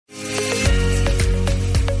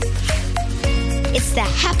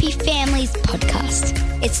Happy Families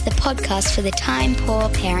podcast. It's the podcast for the time-poor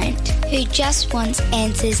parent who just wants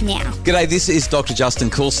answers now. G'day, this is Dr. Justin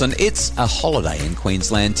Coulson. It's a holiday in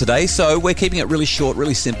Queensland today, so we're keeping it really short,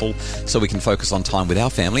 really simple, so we can focus on time with our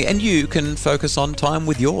family and you can focus on time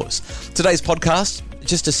with yours. Today's podcast,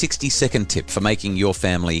 just a 60-second tip for making your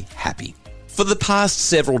family happy. For the past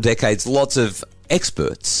several decades, lots of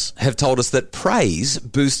experts have told us that praise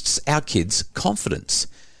boosts our kids' confidence.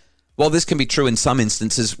 While this can be true in some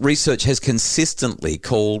instances, research has consistently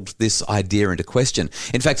called this idea into question.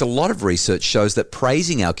 In fact, a lot of research shows that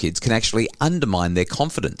praising our kids can actually undermine their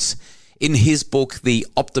confidence. In his book, The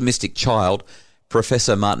Optimistic Child,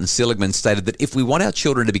 Professor Martin Seligman stated that if we want our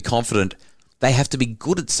children to be confident, they have to be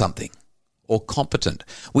good at something or competent.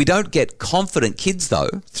 We don't get confident kids, though,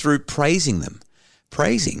 through praising them.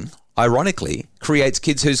 Praising, ironically, creates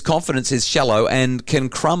kids whose confidence is shallow and can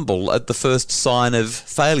crumble at the first sign of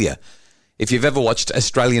failure. If you've ever watched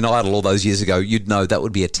Australian Idol all those years ago, you'd know that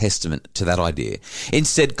would be a testament to that idea.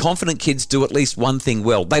 Instead, confident kids do at least one thing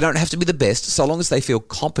well. They don't have to be the best so long as they feel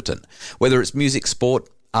competent. Whether it's music, sport,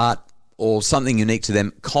 art, or something unique to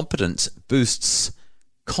them, competence boosts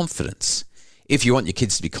confidence. If you want your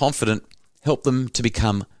kids to be confident, help them to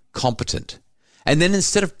become competent. And then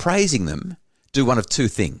instead of praising them, do one of two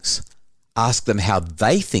things. Ask them how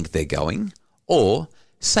they think they're going, or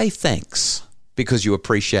say thanks because you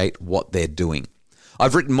appreciate what they're doing.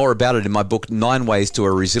 I've written more about it in my book, 9 Ways to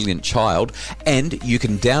a Resilient Child, and you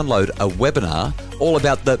can download a webinar all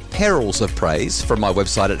about the perils of praise from my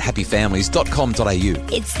website at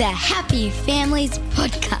happyfamilies.com.au. It's the Happy Families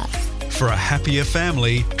podcast. For a happier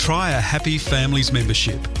family, try a Happy Families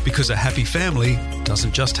membership, because a happy family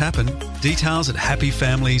doesn't just happen. Details at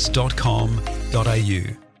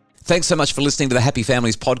happyfamilies.com.au. Thanks so much for listening to the Happy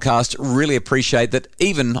Families podcast. Really appreciate that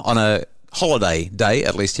even on a holiday day,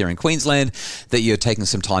 at least here in Queensland, that you're taking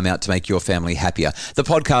some time out to make your family happier. The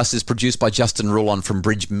podcast is produced by Justin Rulon from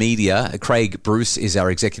Bridge Media. Craig Bruce is our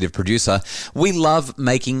executive producer. We love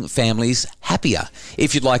making families happier.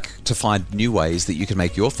 If you'd like to find new ways that you can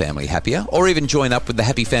make your family happier, or even join up with the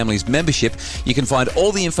Happy Families membership, you can find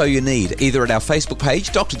all the info you need either at our Facebook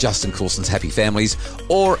page, Dr. Justin Coulson's Happy Families,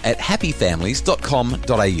 or at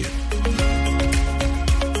happyfamilies.com.au.